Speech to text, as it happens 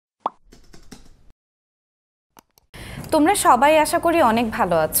তোমরা সবাই আশা করি অনেক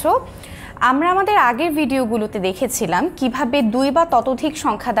ভালো আছো। আমরা আমাদের আগের ভিডিওগুলোতে দেখেছিলাম কিভাবে দুই বা ততোধিক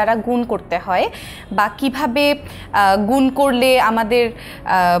সংখ্যা দ্বারা গুণ করতে হয় বা কিভাবে গুণ করলে আমাদের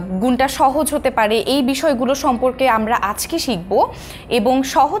গুণটা সহজ হতে পারে, এই বিষয়গুলো সম্পর্কে আমরা আজকে শিখব। এবং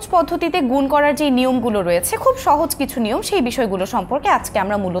সহজ পদ্ধতিতে গুণ করার যে নিয়মগুলো রয়েছে, খুব সহজ কিছু নিয়ম, সেই বিষয়গুলো সম্পর্কে আজকে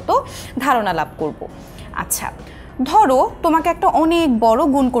আমরা মূলত ধারণা লাভ করব। আচ্ছা, ধরো তোমাকে একটা অনেক বড়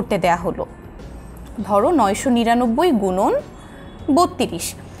গুণ করতে দেয়া হলো। ধরো 999 গুণন 32।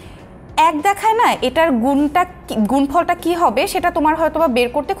 এক দেখায় না এটার গুণফলটা কি হবে সেটা তোমার হয়তোবা বের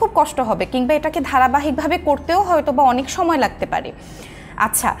করতে খুব কষ্ট হবে, কিংবা এটাকে ধারাবাহিকভাবে করতেও হয়তোবা অনেক সময় লাগতে পারে।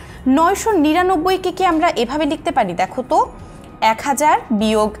 আচ্ছা, 999কে কি আমরা এভাবে লিখতে পারি? দেখো তো, 1000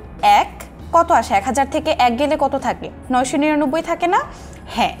 বিয়োগ 1 কত আসে? 1000 থেকে 1 গেলে কত থাকে? 999 থাকে না?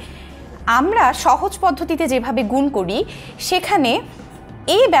 হ্যাঁ, আমরা সহজ পদ্ধতিতে যেভাবে গুণ করি সেখানে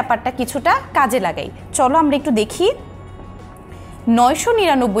এই ব্যাপারটা কিছুটা কাজে লাগাই। চলো আমরা একটু দেখি।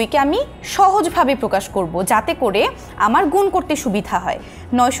 999কে আমি সহজভাবে প্রকাশ করব যাতে করে আমার গুণ করতে সুবিধা হয়।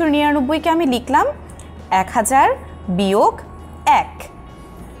 999কে আমি লিখলাম 1000 বিয়োগ 1।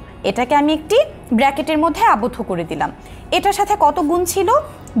 এটাকে আমি একটি ব্র্যাকেটের মধ্যে আবদ্ধ করে দিলাম। এটার সাথে কত গুণ ছিল?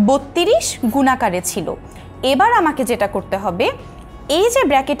 32 গুণাকারে ছিল। এবার আমাকে যেটা করতে হবে, এই যে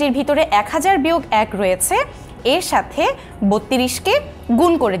ব্র্যাকেটের ভিতরে 1000 বিয়োগ 1 রয়েছে, এর সাথে 32কে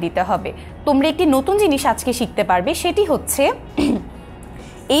গুণ করে দিতে হবে। তোমরা একটি নতুন জিনিস আজকে শিখতে পারবে, সেটি হচ্ছে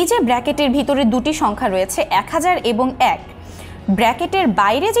এই যে ব্র্যাকেটের ভিতরে দুটি সংখ্যা রয়েছে 1000 এবং 1, ব্র্যাকেটের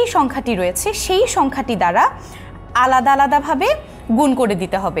বাইরে যেই সংখ্যাটি রয়েছে সেই সংখ্যাটি দ্বারা আলাদা আলাদাভাবে গুণ করে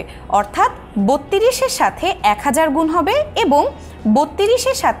দিতে হবে। অর্থাৎ 32-এর সাথে 1000 গুণ হবে এবং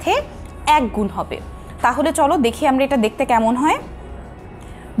 32-এর সাথে 1 গুণ হবে। তাহলে চলো দেখি আমরা এটা দেখতে কেমন হয়।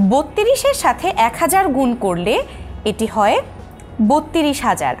 32-এর সাথে 1000 গুণ করলে এটি হয়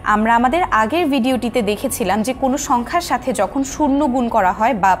 32000। আমরা আমাদের আগের ভিডিওটিতে দেখেছিলাম যে কোনো সংখ্যার সাথে যখন শূন্য গুণ করা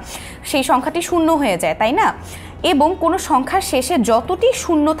হয় বা সেই সংখ্যাটি শূন্য হয়ে যায়, তাই না? এবং কোনো সংখ্যার শেষে যতটি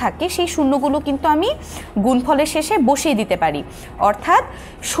শূন্য থাকে সেই শূন্যগুলো কিন্তু আমি গুণফলের শেষে বসিয়ে দিতে পারি। অর্থাৎ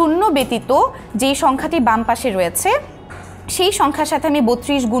শূন্য ব্যতীত যেই সংখ্যাটি বাম পাশে রয়েছে সেই সংখ্যার সাথে আমি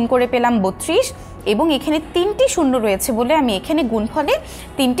 32 গুণ করে পেলাম 32, এবং এখানে 3টি শূন্য রয়েছে বলে আমি এখানে গুণফলে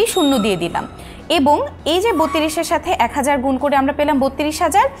 3টি শূন্য দিয়ে দিলাম। এবং এই যে 32-এর সাথে 1000 গুণ করে আমরা পেলাম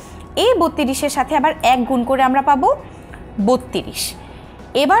 32000, এই 32-এর সাথে আবার 1 গুণ করে আমরা পাবো 32।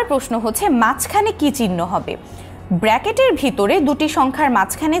 এবার প্রশ্ন হচ্ছে মাঝখানে কি চিহ্ন হবে? ব্র্যাকেটের ভিতরে দুটি সংখ্যার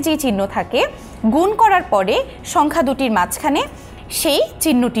মাঝখানে যে চিহ্ন থাকে, গুণ করার পরে সংখ্যা দুটির মাঝখানে সেই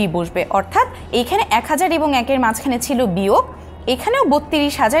চিহ্নটি বসবে। অর্থাৎ এইখানে 1000 এবং 1-এর মাঝখানে ছিল বিয়োগ, এখানেও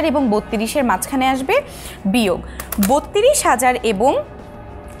 32000 এবং 32-এর মাঝখানে আসবে বিয়োগ। 32000 এবং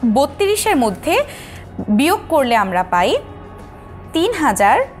 32-এর মধ্যে বিয়োগ করলে আমরা পাই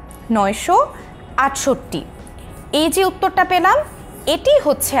 3968। এই যে উত্তরটা পেলাম, এটি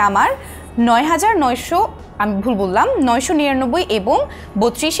হচ্ছে আমার 9900, আমি ভুল বললাম, 999 এবং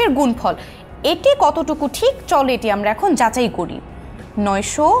 32-এর গুণফল। এটি কতটুকু ঠিক, চলো এটি আমরা এখন যাচাই করি।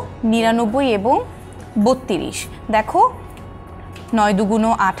 999 এবং 32, দেখো 9 দুগুণ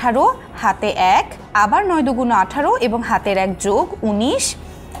 18, হাতে 1, আবার 9 দুগুণ 18 এবং হাতের 1 যোগ 19,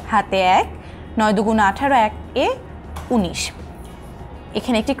 হাতে 1, 9 দুগুণ 18, 1 এ 19।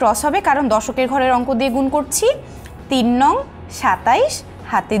 এখানে একটি ক্রস হবে কারণ দশকের ঘরের অঙ্ক দিয়ে গুণ করছি। 3 নং 27,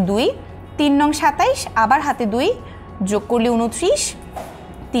 হাতে 2, 3 নং 27, আবার হাতে 2 যোগ করলে 29,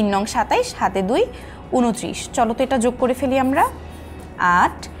 3 নং 27, হাতে 2 29। চলো তো এটা যোগ করে ফেলি আমরা।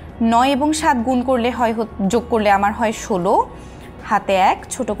 8, 9 এবং 7 গুণ করলে হয়, যোগ করলে আমার হয় 16, হাতে 1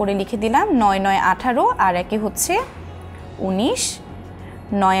 ছোট করে লিখে দিলাম। 9 9 18, আর একে হচ্ছে 19,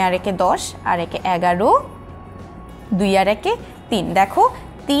 9 আর একে 10, আর একে 11, 2 আর একে 3। দেখো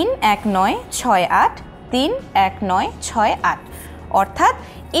 3 1 9 6 8, 3 1 9 6 8। অর্থাৎ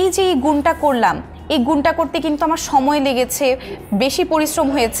এই যে এই গুণটা করলাম, এই গুণটা করতে কিন্তু আমার সময় লেগেছে, বেশি পরিশ্রম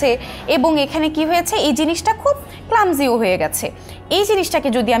হয়েছে, এবং এখানে কি হয়েছে, এই জিনিসটা খুব ক্লামজিও হয়ে গেছে। এই জিনিসটাকে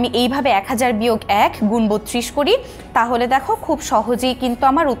যদি আমি এইভাবে 1000 বিয়োগ 1 গুণ 32 করি, তাহলে দেখো খুব সহজেই কিন্তু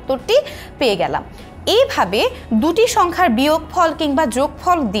আমার উত্তরটি পেয়ে গেলাম। এইভাবে দুটি সংখ্যার বিয়োগফল কিংবা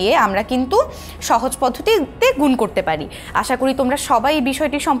যোগফল দিয়ে আমরা কিন্তু সহজ পদ্ধতিতে গুণ করতে পারি। আশা করি তোমরা সবাই এই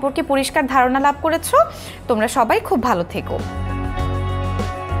বিষয়টি সম্পর্কে পরিষ্কার ধারণা লাভ করেছো। তোমরা সবাই খুব ভালো থেকো।